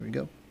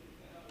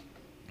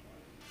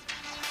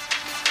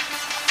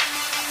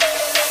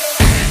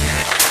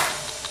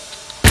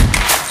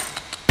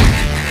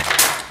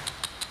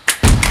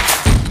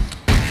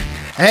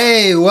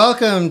Hey,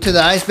 welcome to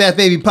the Ice Bath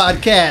Baby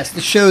Podcast,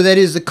 the show that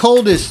is the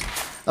coldest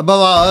above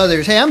all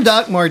others. Hey, I'm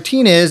Doc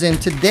Martinez,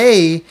 and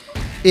today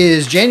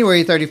is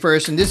January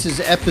 31st, and this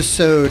is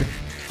episode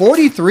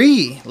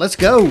 43. Let's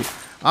go.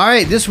 All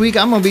right, this week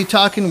I'm going to be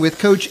talking with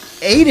Coach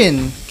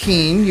Aidan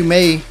Keane. You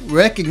may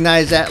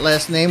recognize that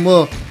last name.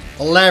 We'll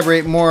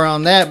elaborate more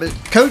on that. But,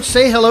 Coach,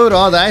 say hello to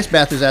all the ice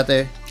bathers out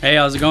there. Hey,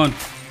 how's it going?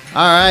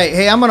 All right.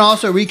 Hey, I'm going to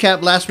also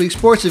recap last week's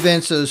sports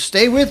events, so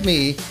stay with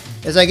me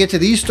as I get to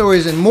these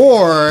stories and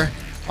more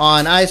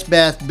on Ice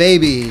Bath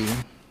Baby.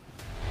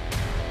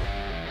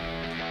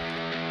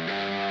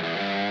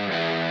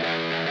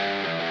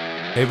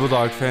 Hey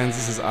Bulldog fans,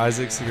 this is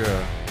Isaac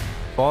Segura.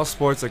 Fall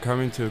sports are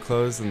coming to a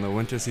close and the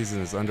winter season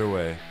is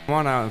underway. Come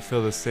on out and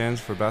fill the stands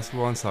for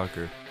basketball and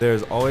soccer. There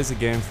is always a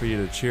game for you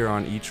to cheer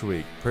on each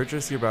week.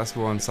 Purchase your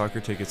basketball and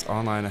soccer tickets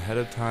online ahead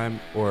of time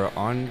or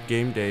on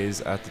game days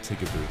at the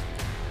ticket booth.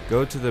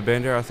 Go to the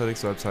Bandera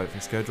Athletics website for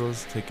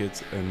schedules,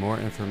 tickets, and more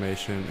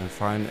information, and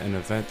find an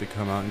event to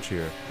come out and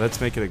cheer. Let's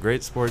make it a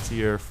great sports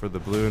year for the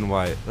blue and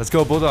white. Let's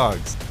go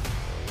Bulldogs!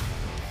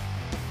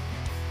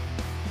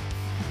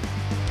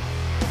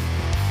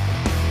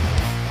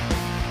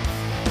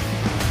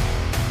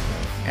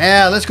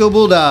 Yeah, let's go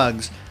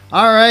Bulldogs.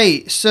 All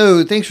right,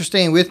 so thanks for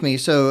staying with me.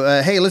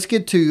 So, hey, let's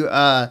get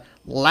to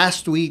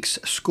last week's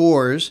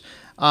scores.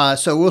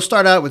 So we'll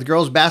start out with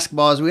girls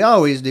basketball, as we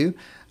always do.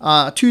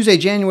 Tuesday,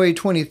 January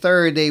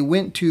 23rd, they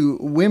went to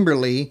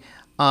Wimberley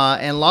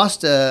and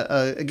lost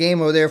a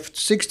game over there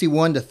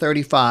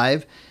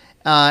 61-35.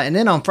 And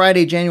then on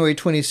Friday, January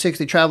 26th,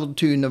 they traveled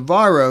to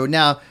Navarro.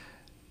 Now,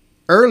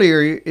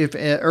 earlier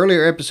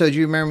episodes,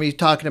 you remember me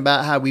talking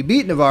about how we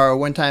beat Navarro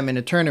one time in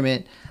a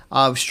tournament.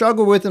 I've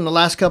struggled with them the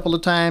last couple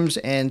of times,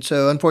 and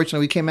so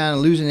unfortunately we came out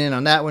and losing in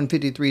on that one,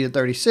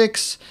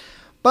 53-36.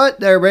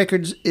 But their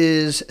record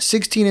is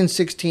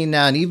 16-16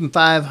 now, and even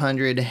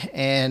 500,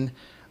 and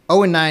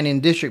 0-9 in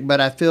district,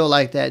 but I feel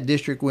like that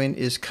district win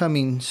is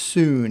coming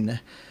soon.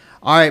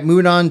 All right,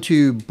 moving on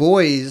to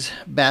boys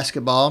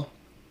basketball.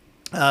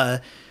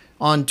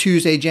 On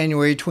Tuesday,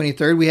 January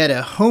 23rd, we had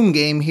a home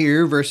game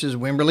here versus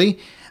Wimberley,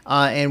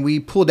 and we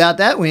pulled out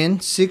that win,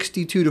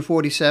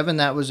 62-47.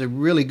 That was a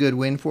really good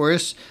win for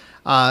us,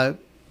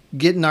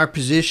 getting our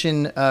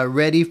position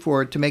ready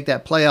to make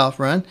that playoff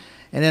run.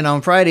 And then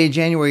on Friday,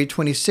 January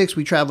 26th,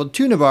 we traveled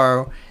to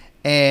Navarro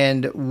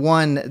and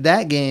won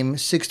that game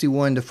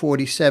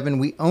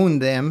 61-47. We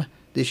owned them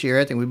this year.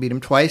 I think we beat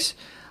them twice.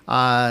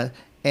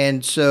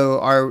 And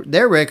so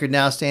their record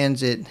now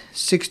stands at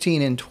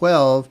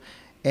 16-12,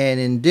 and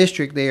in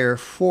district they are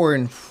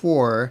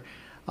 4-4.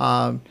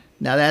 Now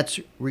that's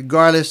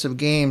regardless of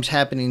games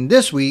happening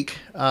this week,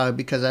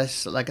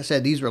 because like I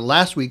said, these were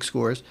last week's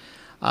scores.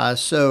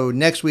 So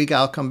next week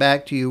I'll come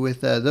back to you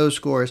with those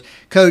scores.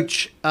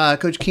 Coach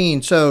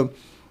Keane, so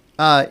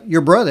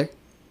your brother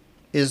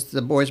is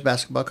the boys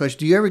basketball coach.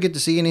 Do you ever get to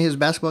see any of his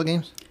basketball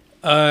games?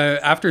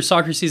 After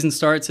soccer season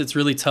starts, it's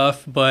really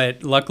tough,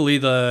 but luckily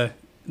the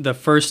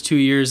first 2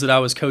 years that I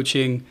was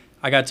coaching,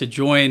 I got to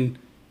join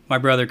my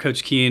brother,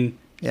 Coach Keane,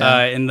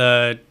 in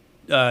the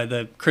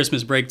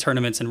Christmas break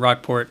tournaments in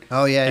Rockport.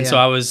 Oh, yeah, and so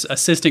I was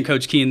assistant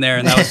Coach Keane there,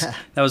 and that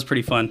was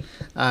pretty fun.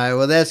 All right,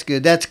 well, that's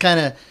good. That's kind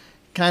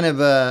of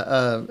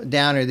a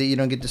downer that you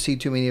don't get to see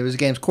too many of his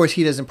games. Of course,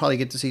 he doesn't probably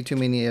get to see too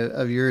many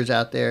of yours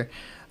out there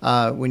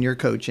when you're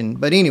coaching.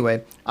 But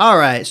anyway, all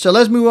right, so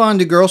let's move on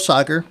to girls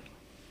soccer.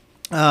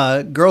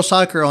 Girls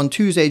soccer on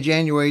Tuesday,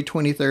 January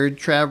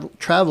 23rd,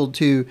 traveled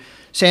to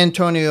San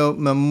Antonio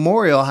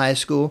Memorial High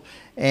School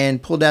and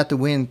pulled out the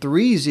win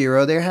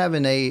 3-0. They're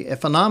having a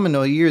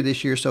phenomenal year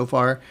this year so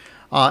far.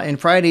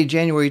 And Friday,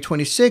 January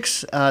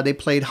 26th, they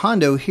played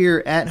Hondo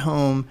here at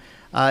home.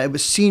 It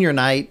was senior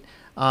night,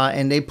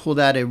 and they pulled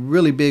out a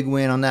really big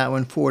win on that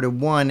one,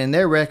 4-1. And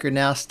their record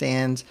now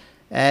stands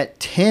at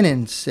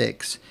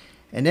 10-6.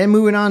 And then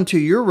moving on to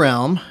your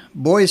realm,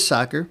 boys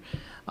soccer.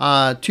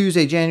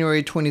 Tuesday,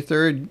 January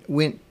 23rd,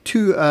 went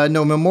to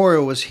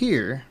Memorial was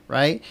here,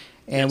 right?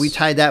 And yes. We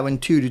tied that one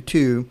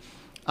 2-2.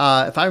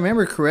 If I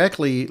remember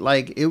correctly,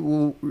 like it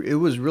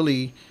was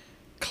really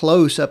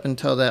close up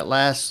until that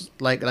last,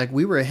 like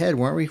we were ahead,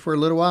 weren't we, for a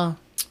little while?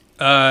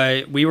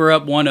 We were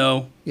up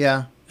 1-0.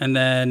 Yeah. And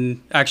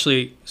then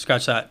actually,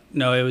 scratch that.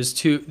 No, it was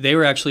 2. They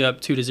were actually up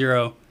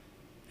 2-0,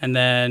 and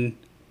then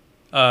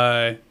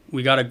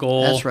we got a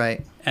goal. That's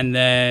right. And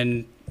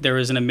then there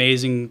was an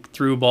amazing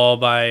through ball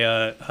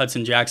by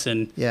Hudson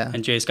Jackson. Yeah.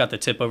 And Jace got the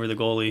tip over the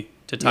goalie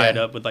to tie it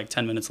up with like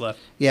 10 minutes left.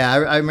 Yeah,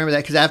 I remember that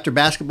because after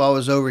basketball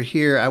was over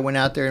here, I went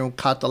out there and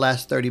caught the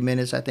last 30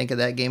 minutes, I think, of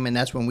that game, and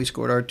that's when we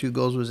scored our 2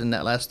 goals was in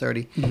that last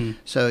 30. Mm-hmm.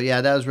 So,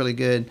 yeah, that was really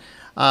good.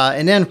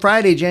 And then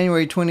Friday,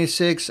 January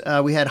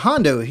 26th, we had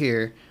Hondo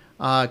here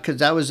because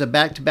that was a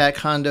back-to-back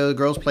Hondo. The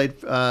girls played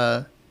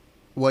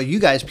you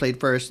guys played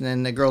first, and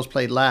then the girls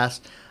played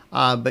last.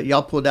 But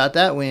y'all pulled out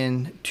that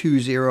win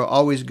 2-0.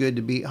 Always good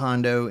to beat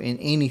Hondo in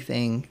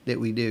anything that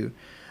we do.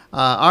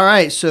 All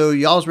right, so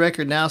y'all's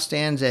record now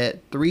stands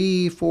at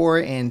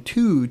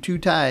 3-4-2, 2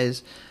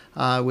 ties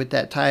with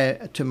that tie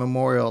to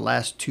Memorial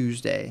last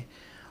Tuesday.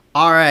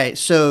 All right,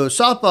 so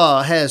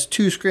softball has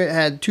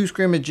had two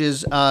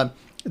scrimmages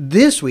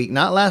this week,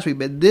 not last week,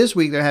 but this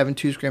week they're having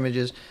two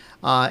scrimmages,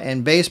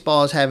 and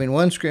baseball is having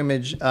one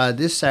scrimmage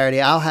this Saturday.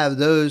 I'll have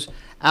those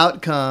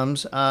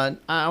outcomes. I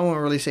won't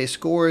really say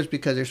scores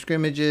because they're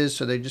scrimmages,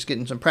 so they're just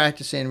getting some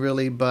practice in,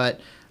 really,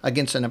 but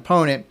against an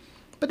opponent.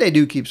 But they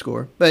do keep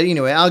score. But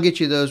anyway, I'll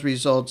get you those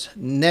results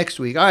next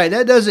week. All right,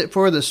 that does it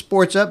for the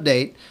sports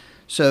update.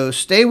 So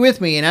stay with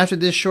me, and after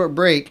this short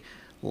break,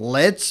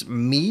 let's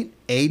meet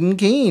Aidan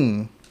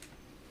Keane.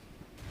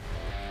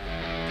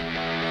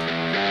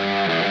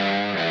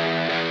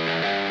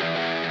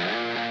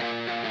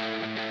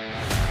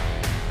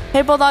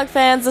 Hey Bulldog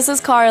fans, this is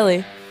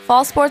Carly.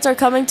 Fall sports are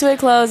coming to a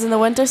close and the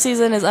winter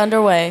season is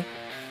underway.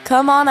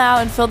 Come on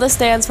out and fill the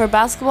stands for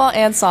basketball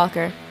and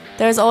soccer.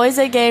 There's always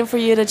a game for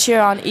you to cheer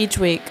on each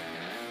week.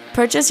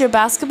 Purchase your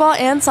basketball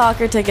and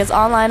soccer tickets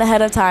online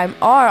ahead of time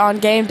or on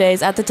game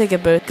days at the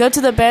ticket booth. Go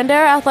to the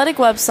Bandera Athletic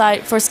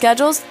website for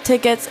schedules,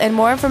 tickets, and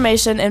more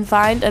information and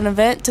find an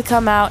event to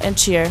come out and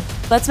cheer.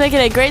 Let's make it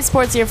a great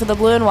sports year for the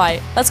blue and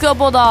white. Let's go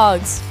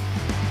Bulldogs!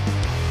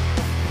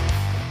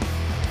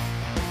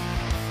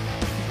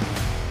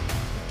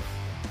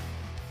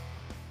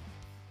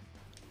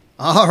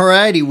 All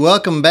righty,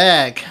 welcome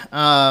back.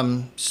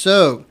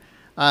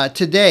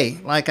 Today,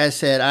 like I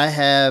said, I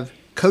have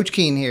Coach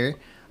Keane here.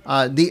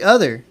 The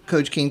other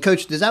Coach Keane.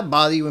 Coach, does that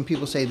bother you when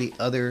people say the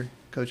other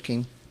Coach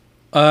Keane?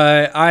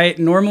 I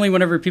normally,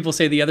 whenever people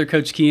say the other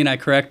Coach Keane, I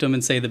correct them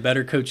and say the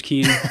better Coach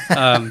Keane.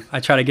 I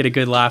try to get a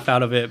good laugh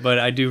out of it, but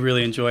I do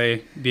really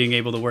enjoy being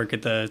able to work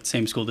at the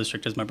same school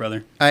district as my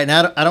brother. All right,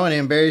 now I don't want to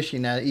embarrass you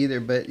now either,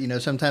 but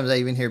sometimes I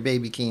even hear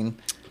Baby Keane.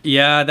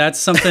 Yeah, that's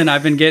something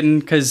I've been getting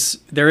because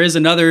there is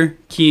another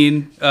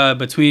Keane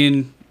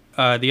between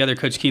the other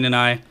Coach Keane and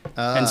I,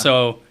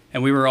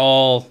 and we were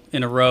all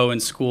in a row in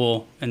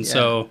school, and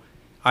so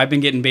I've been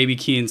getting Baby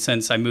Keane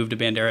since I moved to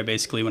Bandera,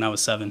 basically when I was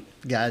 7.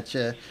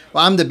 Gotcha.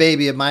 Well, I'm the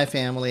baby of my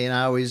family, and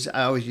I always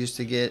used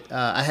to get.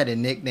 I had a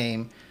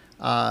nickname,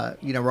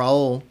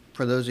 Raul.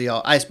 For those of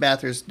y'all ice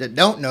bathers that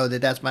don't know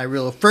that's my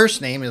real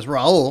first name is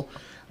Raul,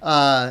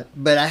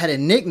 but I had a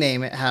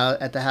nickname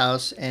at the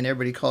house, and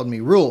everybody called me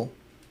Rule,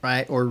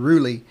 right, or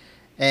Ruly,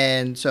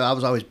 and so I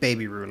was always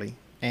Baby Ruly.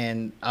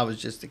 And I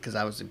was just because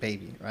I was a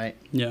baby, right?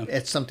 Yeah.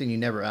 It's something you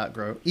never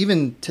outgrow.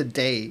 Even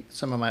today,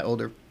 some of my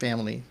older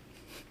family,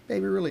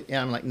 Baby really?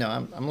 Yeah, I'm like, no,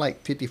 I'm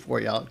like 54,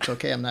 y'all. It's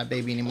okay. I'm not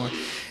baby anymore.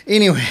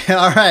 Anyway,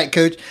 all right,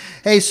 Coach.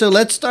 Hey, so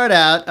let's start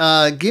out.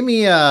 Tell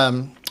me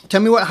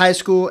what high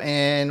school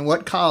and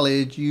what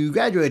college you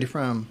graduated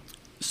from.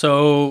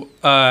 So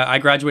I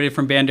graduated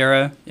from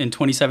Bandera in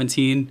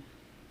 2017,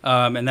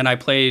 and then I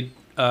played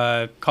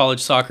college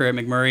soccer at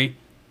McMurray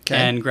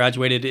and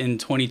graduated in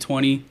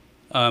 2020.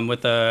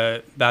 With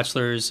a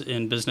bachelor's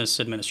in business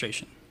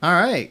administration. All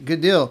right,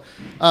 good deal.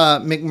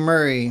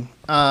 McMurray,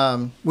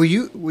 were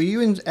you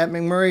at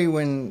McMurray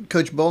when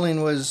Coach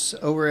Bowling was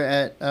over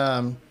at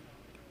where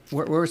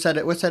was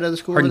that? What's that other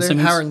school over there?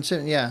 Howard and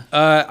Simmons. Yeah.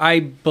 I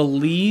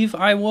believe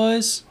I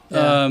was,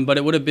 but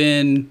it would have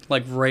been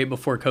like right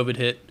before COVID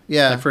hit.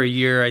 Yeah. Like for a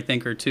year, I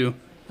think, or 2.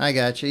 I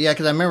got you. Yeah,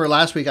 because I remember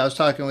last week I was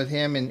talking with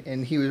him,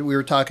 and we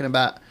were talking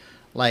about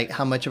like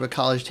how much of a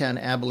college town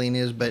Abilene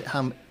is, but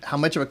how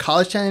much of a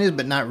college town it is,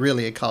 but not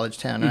really a college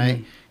town,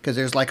 right? Because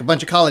there's like a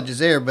bunch of colleges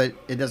there, but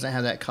it doesn't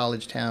have that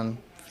college town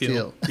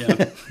feel.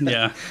 Yeah,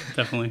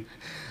 definitely.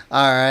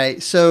 All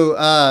right,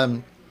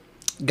 so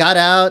got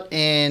out,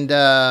 and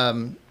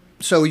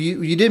so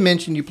you did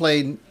mention you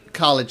played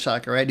college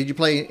soccer, right? Did you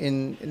play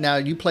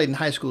you played in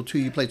high school too?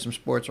 You played some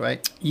sports,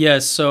 right?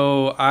 Yes,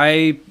 so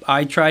I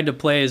tried to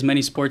play as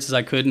many sports as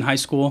I could in high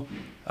school.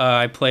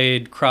 I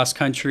played cross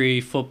country,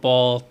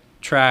 football,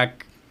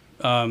 track,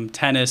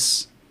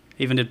 tennis,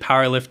 even did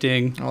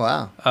powerlifting. Oh,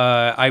 wow.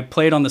 I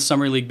played on the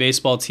summer league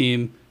baseball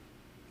team,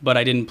 but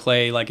I didn't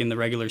play like in the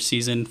regular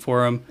season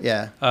for them.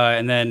 Yeah.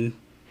 And then,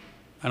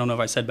 I don't know if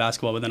I said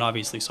basketball, but then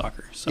obviously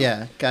soccer. So.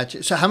 Yeah,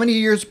 gotcha. So how many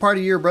years apart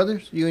are your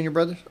brothers? You and your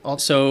brothers?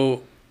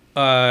 So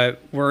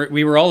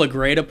we were all a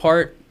grade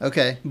apart.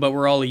 Okay. But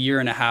we're all a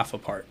year and a half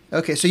apart.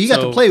 Okay, so you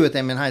got to play with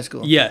them in high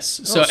school. Yes.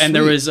 So and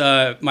there was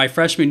my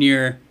freshman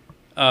year,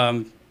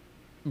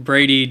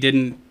 Brady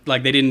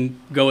they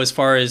didn't go as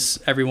far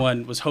as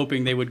everyone was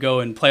hoping they would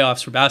go in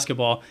playoffs for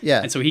basketball.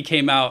 Yeah. And so he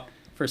came out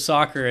for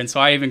soccer, and so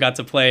I even got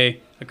to play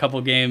a couple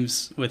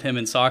games with him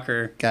in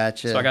soccer.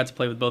 Gotcha. So I got to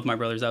play with both my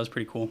brothers. That was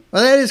pretty cool.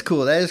 Well, that is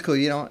cool.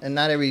 And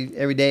not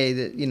every day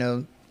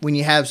that, when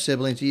you have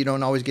siblings, you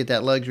don't always get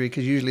that luxury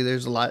because usually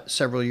there's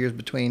several years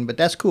between, but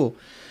that's cool.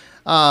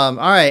 All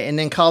right. And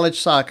then college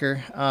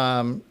soccer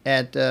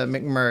at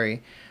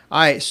McMurray. All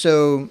right.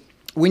 So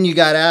when you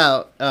got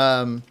out,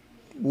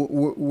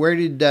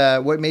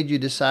 what made you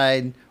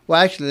decide?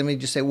 Well, actually, let me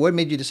just say, what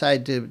made you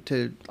decide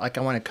to like,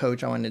 I want to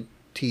coach, I want to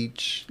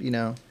teach,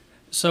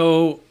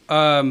 So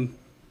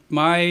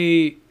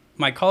my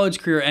college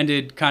career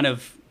ended kind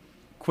of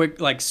quick,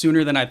 like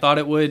sooner than I thought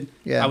it would.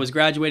 Yeah. I was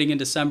graduating in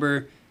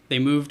December. They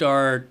moved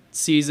our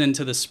season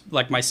to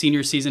my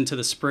senior season to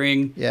the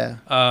spring. Yeah.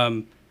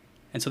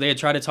 And so they had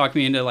tried to talk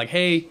me into like,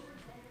 hey,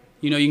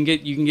 you know, you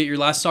can get your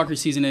last soccer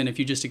season in if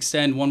you just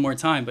extend one more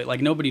time. But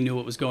like nobody knew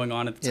what was going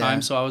on at the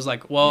time, so I was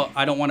like, well,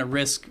 I don't want to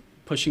risk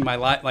pushing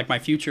my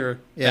future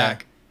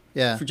back,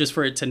 just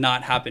for it to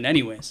not happen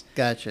anyways.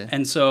 Gotcha.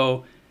 And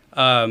so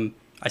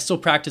I still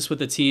practice with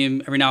the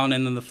team every now and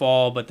then in the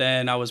fall, but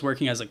then I was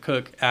working as a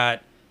cook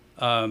at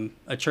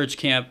a church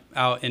camp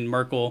out in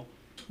Merkel.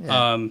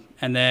 And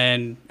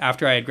then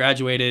after I had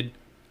graduated,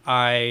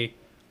 I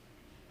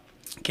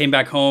came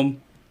back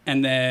home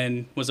and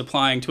then was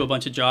applying to a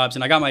bunch of jobs,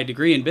 and I got my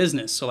degree in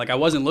business. So like I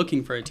wasn't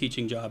looking for a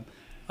teaching job,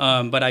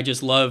 but I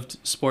just loved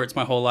sports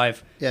my whole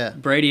life.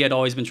 Brady had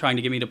always been trying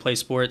to get me to play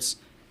sports,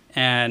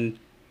 and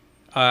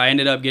I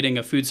ended up getting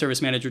a food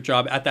service manager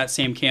job at that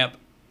same camp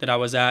that I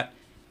was at.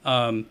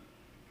 And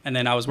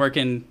then I was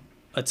working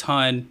a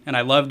ton and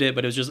I loved it,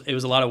 but it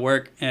was a lot of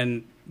work,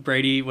 and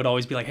Brady would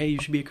always be like, hey, you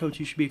should be a coach.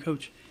 You should be a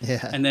coach.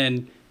 And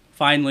then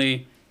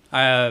finally,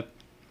 I'm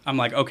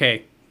like,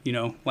 okay, you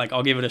know, like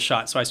I'll give it a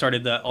shot. So I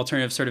started the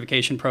alternative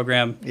certification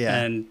program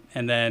and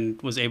then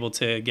was able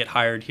to get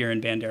hired here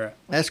in Bandera.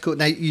 That's cool.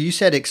 Now you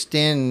said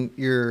extend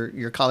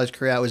your college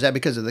career out. Was that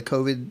because of the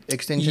COVID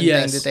extension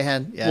thing that they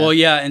had? Well,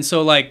 yeah. And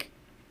so like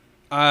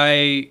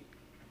I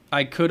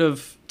could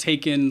have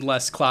taken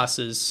less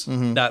classes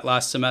that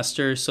last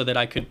semester so that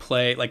I could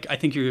play. Like I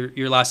think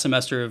your last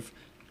semester of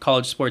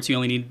college sports, you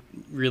only need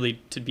really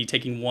to be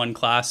taking one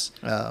class.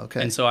 Oh,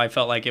 okay. And so I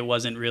felt like it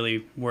wasn't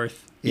really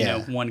worth, you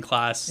know, one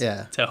class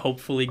to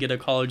hopefully get a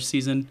college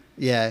season.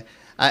 Yeah.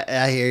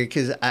 I hear you,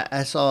 because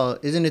I saw,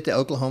 isn't it the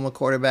Oklahoma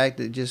quarterback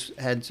that just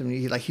had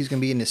he's going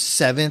to be in his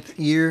 7th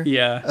year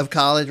of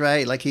college,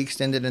 right? Like he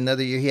extended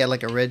another year. He had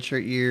like a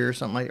redshirt year or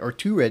something or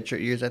 2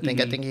 redshirt years, I think.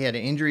 I think he had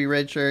an injury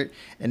redshirt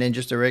and then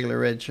just a regular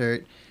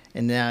redshirt.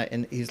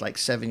 And he's like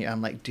 7 years.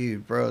 I'm like,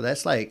 dude, bro,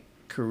 that's like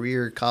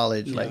career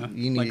college. Like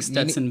you need like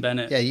Stetson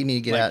Bennett. Yeah, you need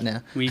to get out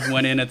now. We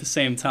went in at the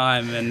same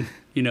time, and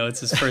you know,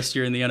 it's his first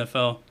year in the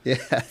NFL. Yeah,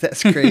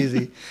 that's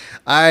crazy.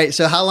 All right,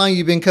 so how long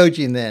you been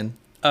coaching then?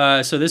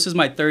 So this is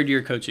my 3rd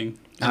year coaching,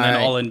 and then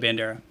all in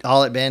Bandera.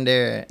 All at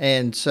Bandera.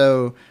 And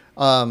so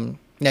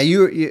now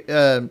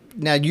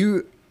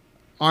you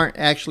aren't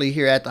actually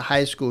here at the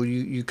high school.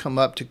 You come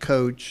up to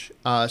coach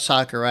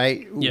soccer,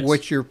 right? Yes.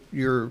 What's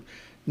your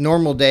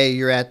normal day?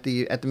 You're at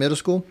the middle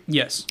school?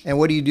 Yes. And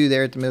what do you do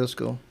there at the middle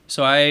school?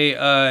 So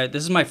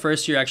this is my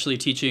first year actually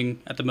teaching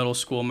at the middle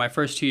school. My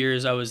first 2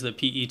 years I was the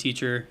PE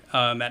teacher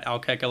at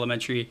Alkek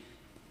Elementary,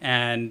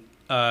 and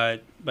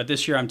but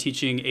this year I'm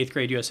teaching 8th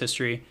grade U.S.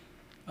 history.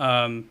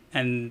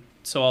 And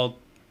so I'll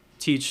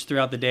teach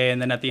throughout the day, and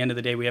then at the end of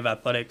the day we have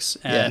athletics,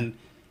 and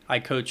I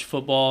coach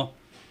football,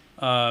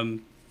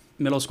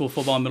 middle school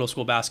football and middle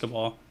school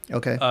basketball.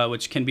 Okay.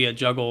 Which can be a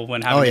juggle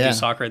when having to do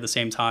soccer at the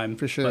same time.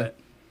 For sure.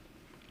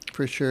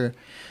 For sure.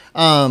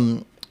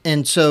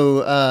 And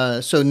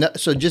so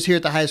just here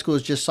at the high school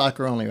is just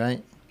soccer only,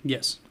 right?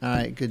 Yes. All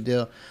right, good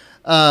deal.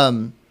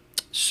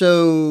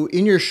 So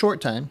in your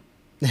short time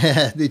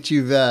that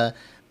you've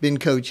been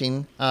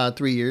coaching,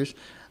 3 years,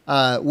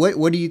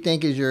 what do you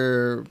think is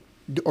or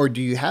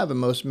do you have a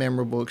most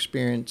memorable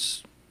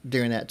experience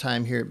during that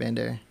time here at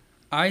Bandera?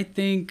 I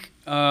think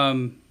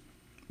I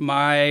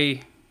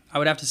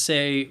would have to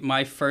say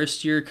my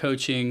first year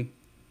coaching,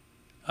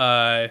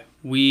 I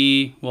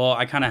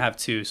kind of have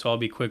 2, so I'll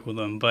be quick with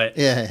them. But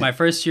my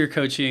first year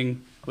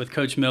coaching with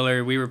Coach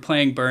Miller, we were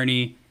playing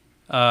Bernie,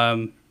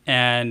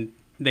 and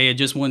they had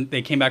just won.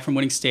 They came back from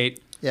winning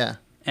state. Yeah.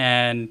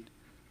 And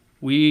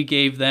we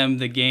gave them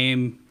the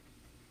game.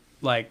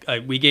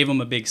 We gave them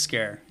a big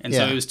scare. And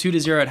so it was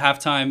 2-0 at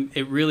halftime.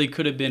 It really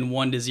could have been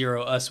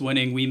 1-0 us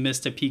winning. We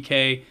missed a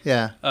PK.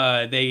 Yeah.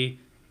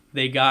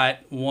 They got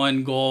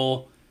 1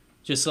 goal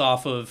just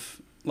off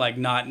of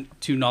not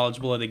too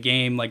knowledgeable of the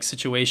game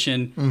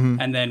situation,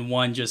 and then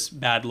 1 just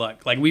bad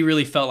luck. We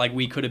really felt like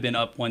we could have been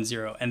up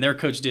 1-0, and their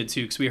coach did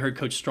too, because we heard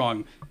Coach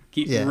Strong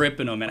keep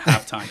ripping them at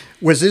halftime.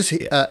 Was this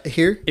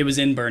here? It was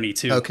in Bernie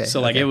too. Okay.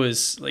 So it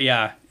was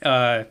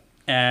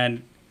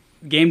and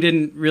game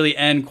didn't really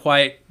end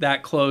quite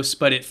that close,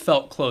 but it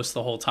felt close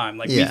the whole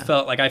time.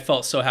 I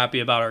felt so happy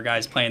about our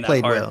guys playing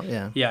that hard.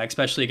 Well, yeah,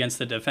 especially against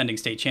the defending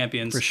state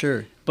champions. For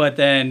sure. But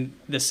then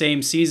the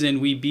same season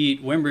we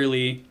beat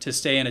Wimberley to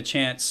stay in a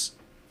chance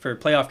for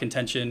playoff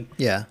contention.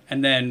 Yeah.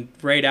 And then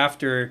right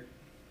after,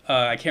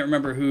 I can't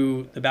remember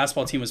who the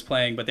basketball team was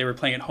playing, but they were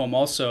playing at home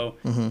also,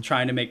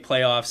 trying to make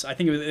playoffs. I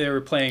think they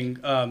were playing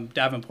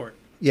Davenport.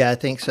 Yeah, I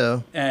think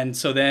so. And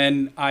so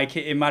then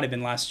it might have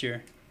been last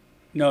year.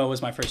 No, it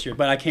was my first year,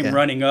 but I came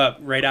running up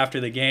right after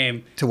the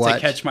game to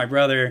catch my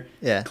brother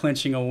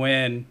clinching a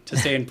win to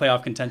stay in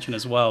playoff contention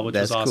as well, which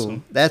was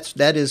awesome. Cool.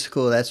 That is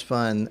cool. That's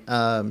fun.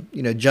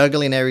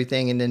 Juggling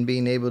everything and then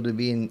being able to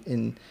be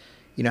in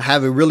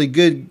have a really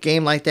good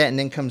game like that, and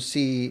then come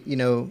see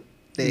the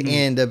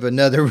end of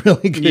another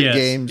really good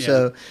game. Yeah.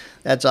 So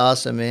that's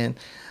awesome, man.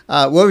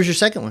 What was your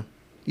second one?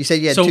 You said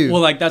you had 2.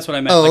 Well, that's what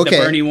I meant. The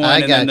Bernie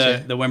one, and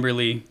then the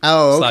Wimberley.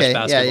 Oh, okay.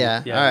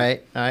 Yeah.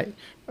 All right.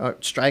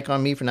 Strike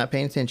on me for not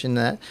paying attention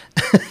to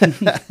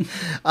that.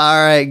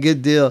 All right,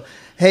 good deal.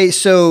 Hey,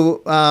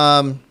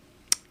 so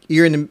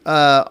you're in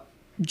the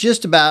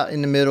just about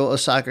in the middle of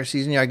soccer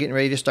season. You are getting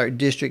ready to start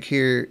district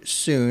here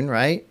soon,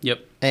 right?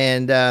 Yep.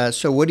 And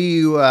so what are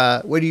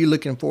you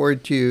looking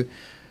forward to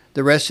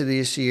the rest of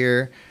this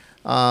year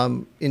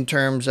in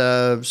terms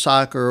of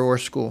soccer or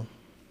school?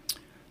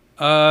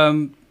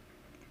 I'm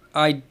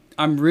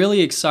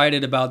really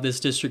excited about this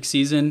district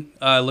season.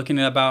 Looking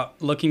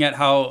at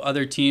how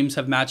other teams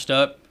have matched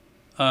up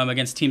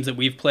against teams that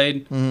we've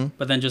played,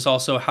 but then just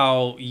also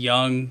how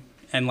young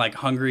and like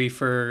hungry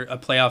for a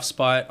playoff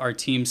spot our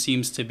team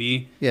seems to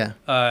be. Yeah.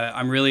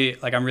 I'm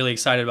really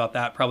excited about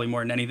that, probably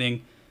more than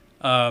anything.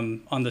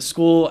 On the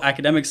school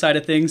academic side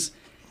of things,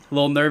 a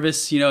little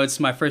nervous. It's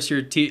my first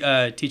year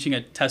teaching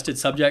a tested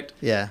subject.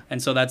 Yeah.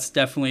 And so that's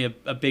definitely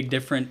a big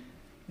difference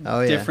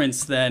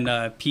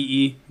than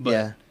PE. But,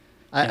 yeah.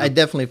 I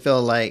definitely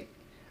feel like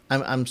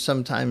I'm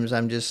sometimes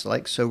I'm just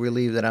like so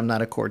relieved that I'm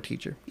not a core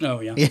teacher. Oh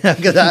yeah. Yeah,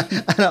 because I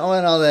don't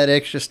want all that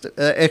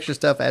extra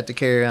stuff I have to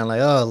carry around.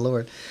 Like, oh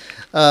Lord.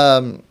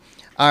 All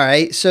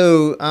right.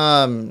 So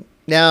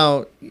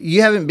now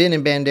you haven't been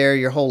in Bandera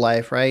your whole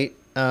life, right?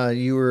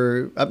 You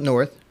were up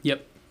north.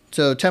 Yep.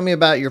 So tell me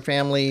about your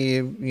family.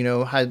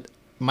 How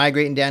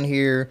migrating down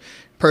here,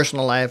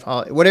 personal life,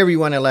 whatever you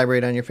want to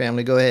elaborate on your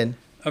family. Go ahead.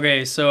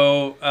 Okay.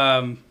 So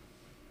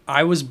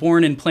I was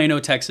born in Plano,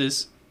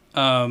 Texas.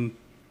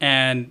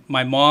 And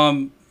my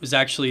mom was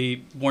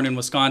actually born in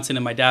Wisconsin,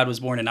 and my dad was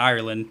born in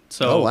Ireland.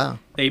 So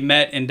They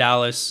met in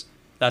Dallas.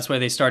 That's where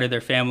they started their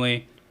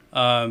family.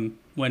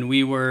 When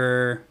we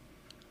were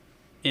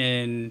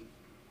in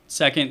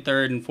second,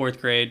 third, and fourth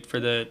grade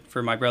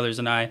for my brothers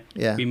and I,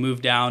 we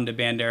moved down to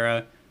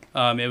Bandera.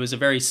 It was a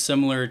very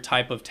similar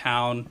type of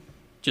town,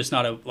 just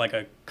not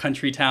a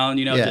country town,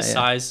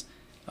 size.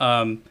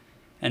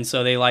 And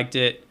so they liked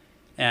it,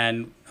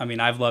 and I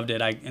mean I've loved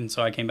it. And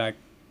so I came back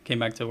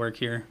to work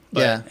here.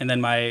 And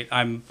then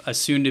I'm a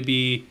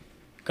soon-to-be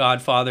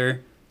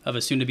godfather of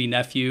a soon-to-be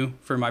nephew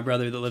for my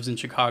brother that lives in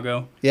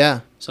Chicago. Yeah.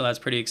 So that's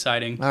pretty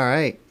exciting. All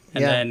right.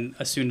 And then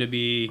a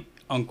soon-to-be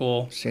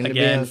uncle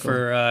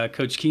for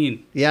Coach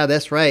Keane. Yeah,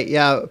 that's right.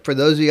 Yeah, for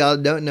those of y'all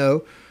that don't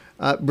know,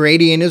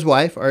 Brady and his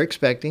wife are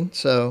expecting.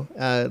 So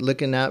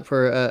looking out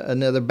for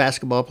another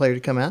basketball player to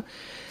come out.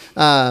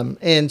 All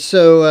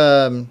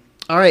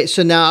right.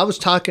 So now I was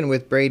talking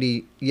with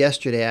Brady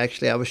yesterday,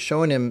 actually. I was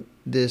showing him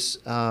this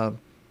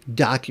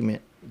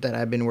document that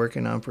I've been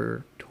working on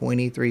for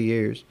 23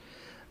 years.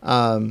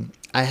 I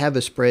have a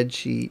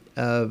spreadsheet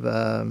of,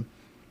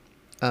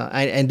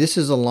 and this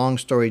is a long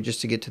story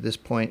just to get to this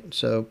point,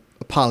 so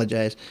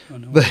apologize. Oh,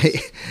 no but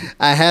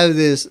I have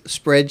this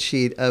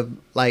spreadsheet of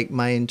like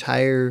my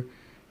entire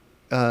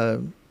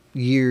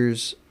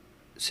years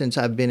since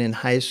I've been in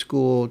high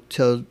school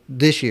till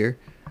this year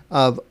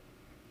of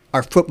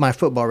my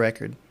football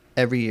record.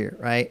 Every year,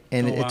 right?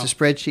 And it's a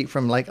spreadsheet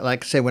from like I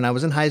said, when I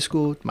was in high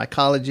school, my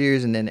college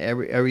years, and then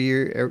every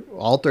year,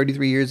 all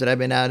 33 years that I've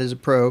been out as a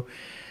pro.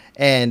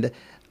 And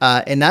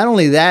not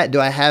only that do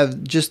I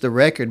have just the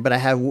record, but I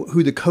have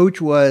who the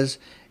coach was.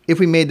 If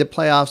we made the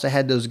playoffs, I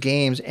had those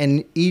games,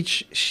 and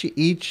each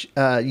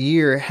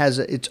year has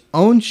its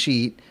own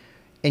sheet,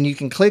 and you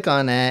can click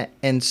on that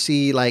and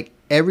see like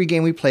every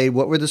game we played,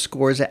 what were the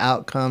scores, the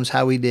outcomes,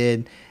 how we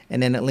did,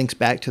 and then it links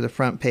back to the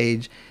front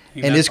page.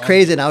 And it's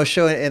crazy. And I was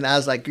showing, and I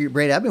was like,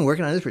 Brady, I've been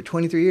working on this for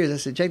 23 years. I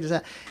said, check this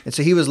out. And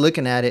so he was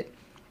looking at it,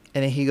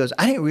 and then he goes,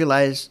 I didn't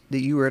realize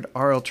that you were at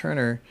R.L.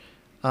 Turner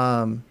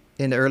in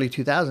the early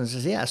 2000s. I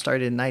says, yeah, I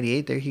started in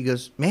 98 there. He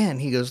goes,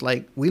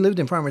 like, we lived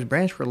in Farmers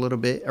Branch for a little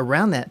bit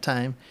around that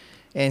time.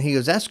 And he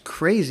goes, that's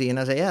crazy. And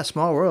I was like, yeah,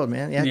 small world,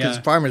 man. Yeah, because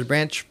Farmers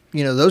Branch,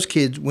 those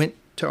kids went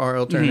to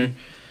R.L. Turner. Mm-hmm.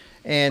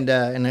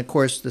 And, of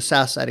course, the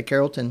south side of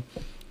Carrollton.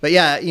 But,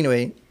 yeah,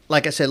 anyway,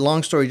 like I said,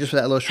 long story just for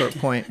that little short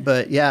point.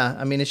 But, yeah,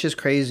 I mean, it's just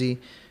crazy.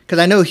 Because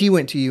I know he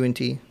went to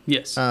UNT.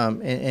 Yes.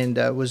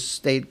 And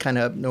stayed kind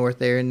of up north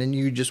there. And then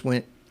you just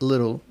went a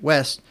little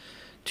west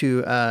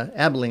to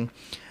Abilene.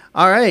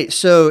 All right.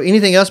 So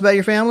anything else about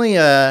your family?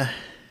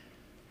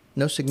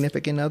 No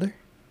significant other?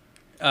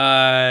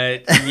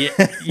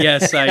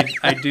 Yes,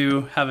 I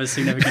do have a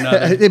significant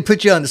other. They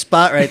put you on the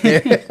spot right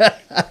there.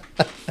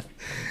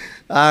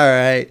 All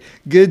right.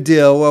 Good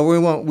deal.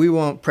 Well, we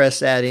won't press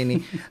that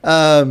any.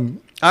 All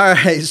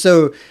right.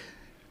 So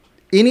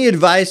any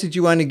advice that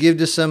you want to give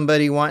to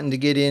somebody wanting to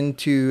get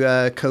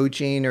into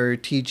coaching or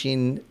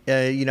teaching?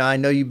 I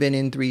know you've been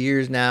in 3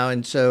 years now,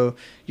 and so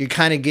you're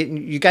kind of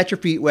you got your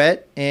feet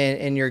wet,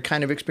 and you're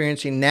kind of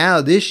experiencing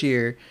now this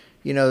year,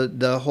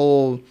 the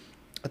whole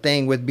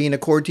thing with being a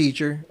core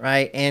teacher,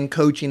 right, and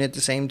coaching at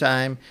the same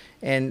time.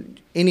 And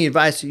any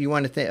advice that you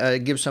want to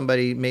give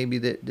somebody maybe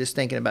that is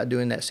thinking about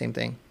doing that same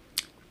thing?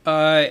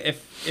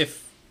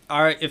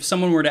 If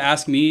someone were to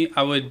ask me,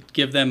 I would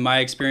give them my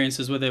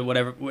experiences with it,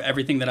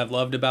 everything that I've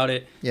loved about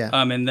it. Yeah.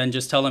 And then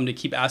just tell them to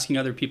keep asking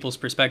other people's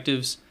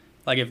perspectives.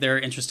 Like if they're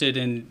interested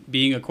in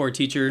being a core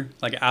teacher,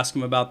 like ask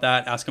them about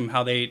that. Ask them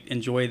how they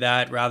enjoy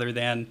that rather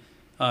than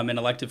an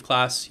elective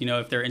class.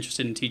 If they're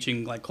interested in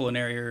teaching like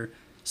culinary or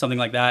something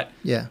like that.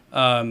 Yeah.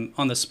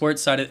 On the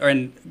sports side,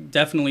 and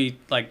definitely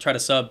like try to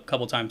sub a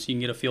couple times so you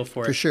can get a feel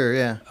for it. For sure,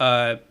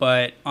 yeah.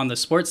 But on the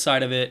sports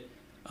side of it,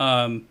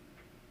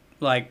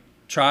 like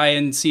try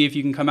and see if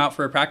you can come out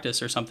for a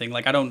practice or something.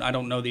 Like I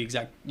don't know the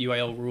exact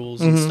UIL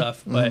rules and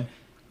stuff, but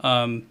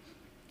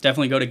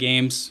definitely go to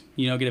games,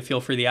 you know, get a feel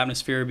for the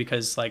atmosphere,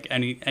 because like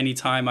any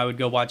time I would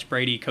go watch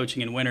Brady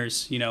coaching in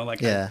winters, you know,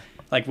 like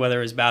like whether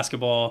it was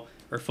basketball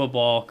or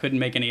football, couldn't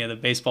make any of the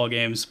baseball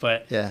games,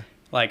 but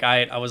like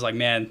I was like,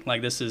 man,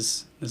 like this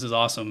is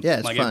awesome. Yeah,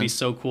 it's like fun. It'd be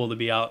so cool to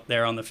be out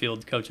there on the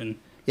field coaching.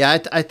 Yeah,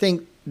 I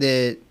think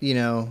that, you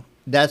know,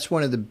 that's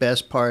one of the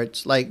best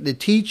parts. Like the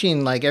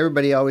teaching, like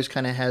everybody always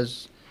kind of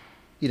has,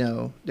 you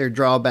know, their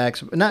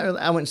drawbacks.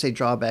 I wouldn't say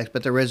drawbacks,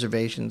 but their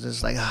reservations.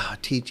 It's like,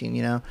 teaching,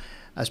 you know,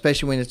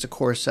 especially when it's a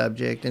core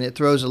subject, and it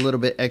throws a little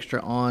bit extra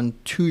on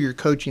to your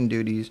coaching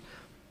duties.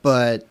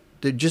 But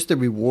just the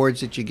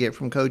rewards that you get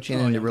from coaching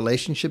and the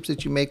relationships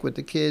that you make with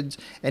the kids,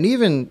 and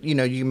even, you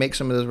know, you make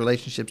some of those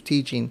relationships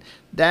teaching,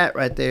 that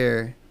right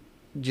there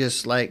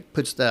just like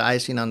puts the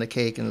icing on the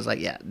cake, and it's like,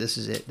 yeah, this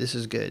is it. This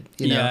is good.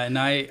 You know? And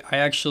I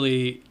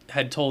actually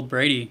had told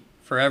Brady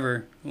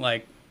forever,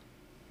 like,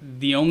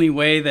 the only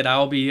way that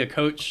I'll be a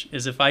coach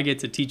is if I get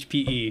to teach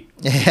PE.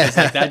 Because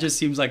like, that just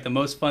seems like the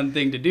most fun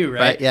thing to do,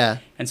 right? Yeah.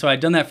 And so I'd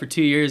done that for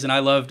 2 years, and I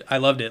loved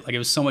it. Like, it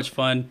was so much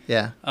fun.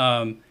 Yeah.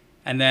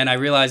 And then I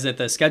realized that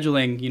the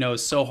scheduling, you know,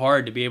 is so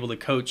hard to be able to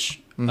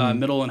coach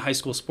middle and high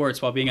school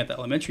sports while being at the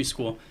elementary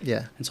school.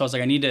 Yeah. And so I was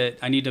like, I need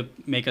to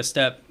make a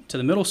step to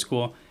the middle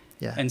school.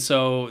 Yeah. And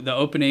so the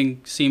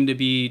opening seemed to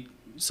be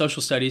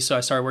social studies, so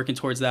I started working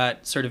towards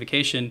that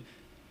certification.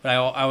 But I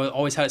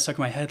always had it stuck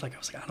in my head. Like, I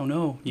was like, I don't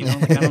know, you know,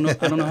 like, I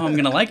don't know how I'm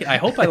going to like it. I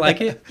hope I like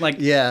it. Like,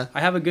 I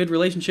have a good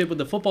relationship with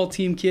the football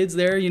team kids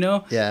there, you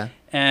know? Yeah.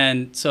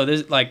 And so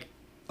there's like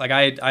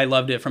I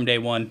loved it from day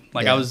one.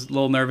 Like, I was a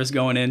little nervous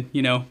going in,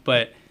 you know,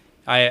 but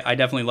I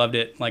definitely loved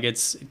it. Like,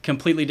 it's a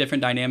completely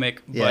different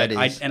dynamic. But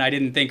I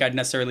didn't think I'd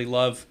necessarily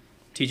love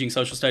teaching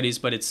social studies,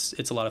 but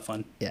it's a lot of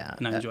fun. Yeah.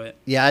 And I enjoy it.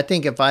 Yeah, I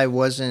think if I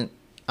wasn't,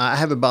 I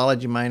have a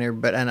biology minor,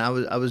 and I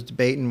was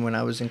debating when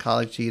I was in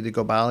college to either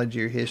go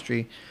biology or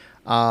history.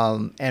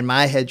 And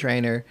my head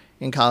trainer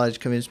in college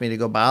convinced me to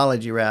go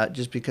biology route,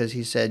 just because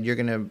he said, you're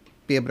going to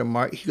be able to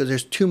mark. He goes,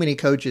 there's too many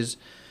coaches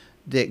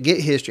that get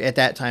history at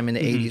that time in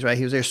the 80s, right?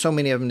 He goes, there's so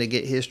many of them that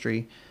get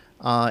history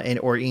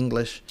or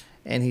English.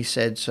 And he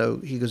said, so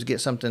he goes, get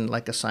something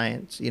like a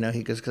science, you know,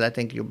 he goes, because I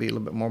think you'll be a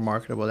little bit more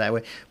marketable that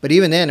way. But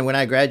even then, when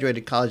I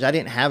graduated college, I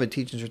didn't have a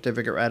teaching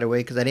certificate right away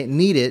because I didn't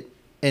need it.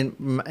 In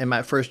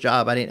my first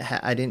job, I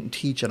didn't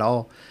teach at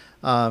all.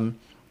 And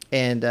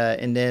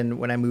then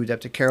when I moved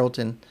up to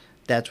Carrollton,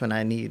 that's when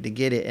I needed to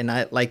get it. And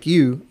I, like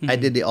you, I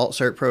did the alt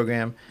cert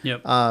program.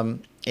 Yep.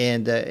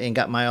 And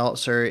got my alt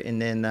cert,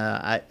 and then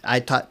I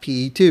taught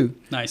PE too.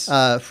 Nice.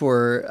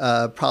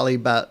 For probably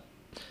about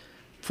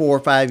 4 or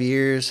 5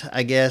 years,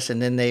 I guess.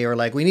 And then they were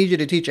like, we need you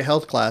to teach a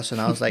health class.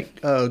 And I was like,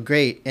 oh,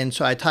 great. And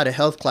so I taught a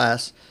health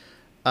class.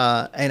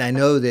 And I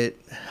know that,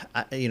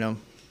 you know,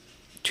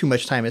 too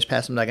much time has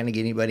passed. I'm not going to get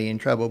anybody in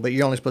trouble. But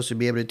you're only supposed to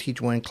be able to teach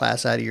one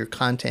class out of your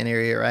content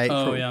area,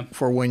 right?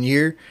 For 1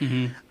 year.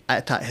 Mm-hmm. I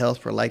taught health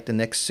for like the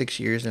next 6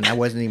 years, and I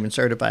wasn't even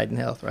certified in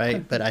health,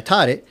 right? But I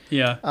taught it.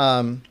 Yeah.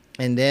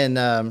 And then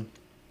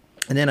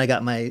I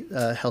got my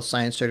health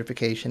science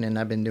certification, and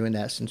I've been doing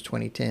that since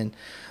 2010.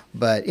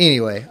 But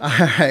anyway, all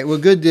right. Well,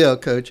 good deal,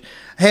 Coach.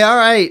 Hey, all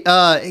right.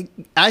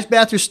 Ice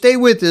Bathers, stay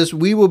with us.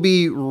 We will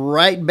be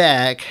right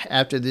back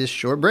after this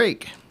short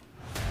break.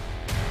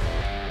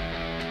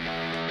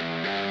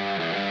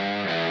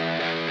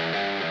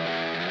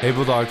 Hey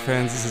Bulldog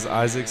fans, this is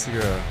Isaac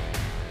Segura.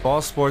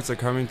 Fall sports are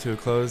coming to a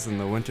close and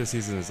the winter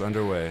season is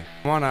underway.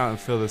 Come on out and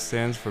fill the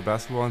stands for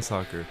basketball and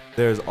soccer.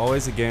 There is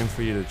always a game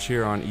for you to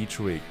cheer on each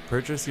week.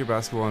 Purchase your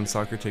basketball and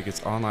soccer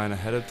tickets online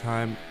ahead of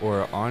time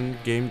or on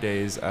game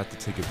days at the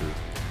ticket booth.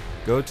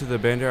 Go to the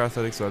Bandera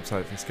Athletics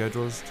website for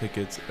schedules,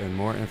 tickets, and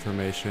more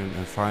information,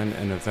 and find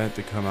an event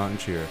to come out and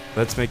cheer.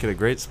 Let's make it a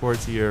great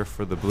sports year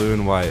for the blue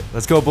and white.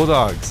 Let's go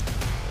Bulldogs!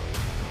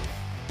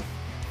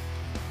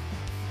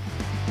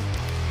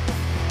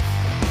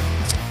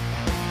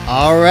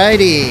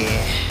 Alrighty.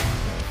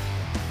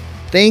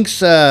 Thanks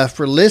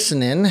for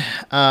listening,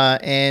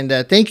 and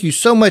thank you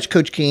so much,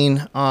 Coach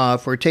Keane,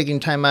 for taking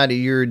time out of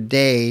your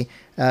day,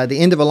 the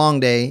end of a long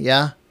day,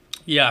 yeah?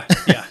 Yeah.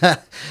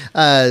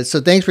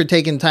 So thanks for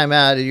taking time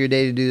out of your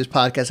day to do this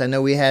podcast. I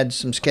know we had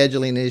some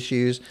scheduling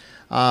issues.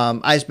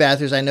 Ice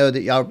Bathers, I know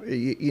that y'all,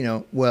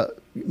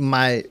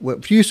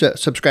 what few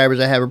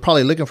subscribers I have are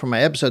probably looking for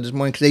my episode this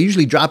morning because they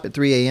usually drop at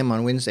 3 a.m.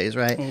 on Wednesdays,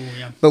 right? Oh,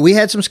 yeah. But we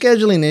had some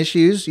scheduling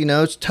issues. You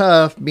know, it's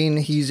tough being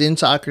he's in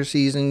soccer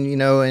season, you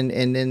know, and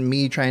then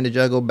me trying to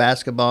juggle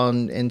basketball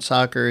and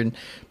soccer and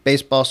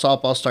baseball,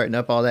 softball starting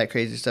up, all that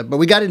crazy stuff. But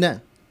we got it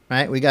done,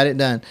 right? We got it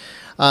done.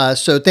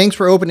 So thanks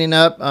for opening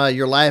up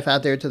your life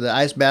out there to the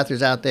Ice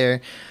Bathers out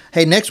there.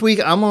 Hey, next week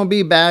I'm going to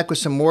be back with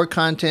some more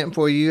content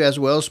for you as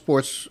well as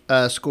sports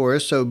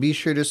scores. So be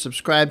sure to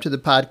subscribe to the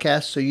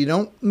podcast so you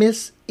don't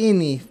miss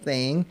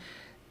anything.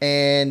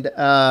 And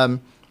I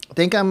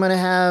think I'm going to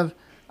have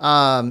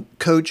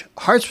Coach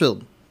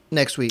Hartsfield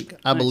next week,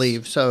 I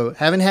believe. So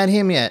haven't had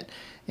him yet.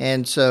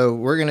 And so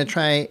we're going to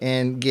try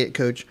and get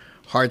Coach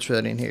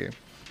Hartsfield in here.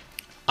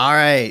 All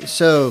right.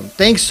 So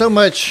thanks so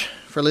much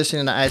for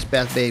listening to Ice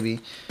Bath Baby.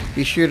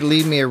 Be sure to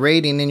leave me a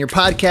rating in your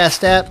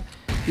podcast app.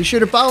 Be sure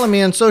to follow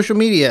me on social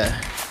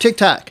media,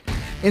 TikTok,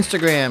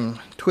 Instagram,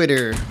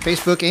 Twitter,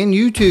 Facebook, and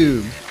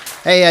YouTube.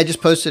 Hey, I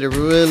just posted a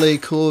really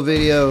cool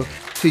video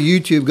to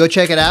YouTube. Go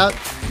check it out.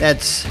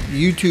 That's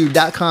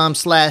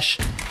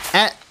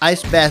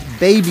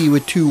youtube.com/@icebathbaby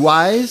with 2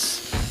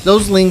 Y's.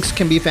 Those links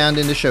can be found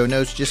in the show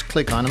notes. Just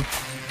click on them.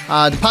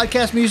 The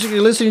podcast music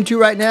you're listening to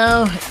right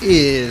now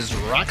is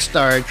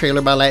Rockstar,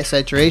 Trailer by Light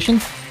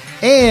Saturation.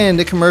 And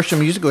the commercial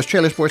music was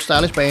Trailer Sports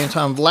Stylish by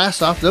Anton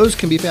Vlasoff. Those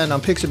can be found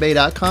on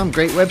pixabay.com.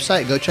 Great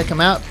website. Go check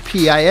them out.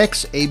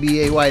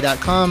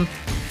 pixabay.com.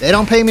 They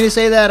don't pay me to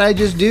say that. I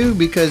just do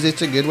because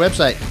it's a good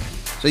website.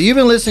 So you've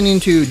been listening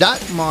to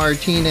Doc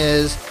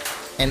Martinez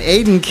and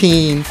Aidan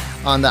Keane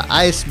on the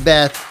Ice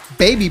Bath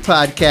Baby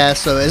podcast.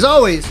 So as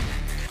always,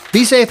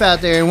 be safe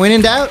out there. And when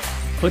in doubt,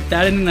 put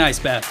that in an ice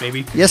bath,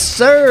 baby. Yes,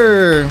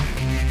 sir.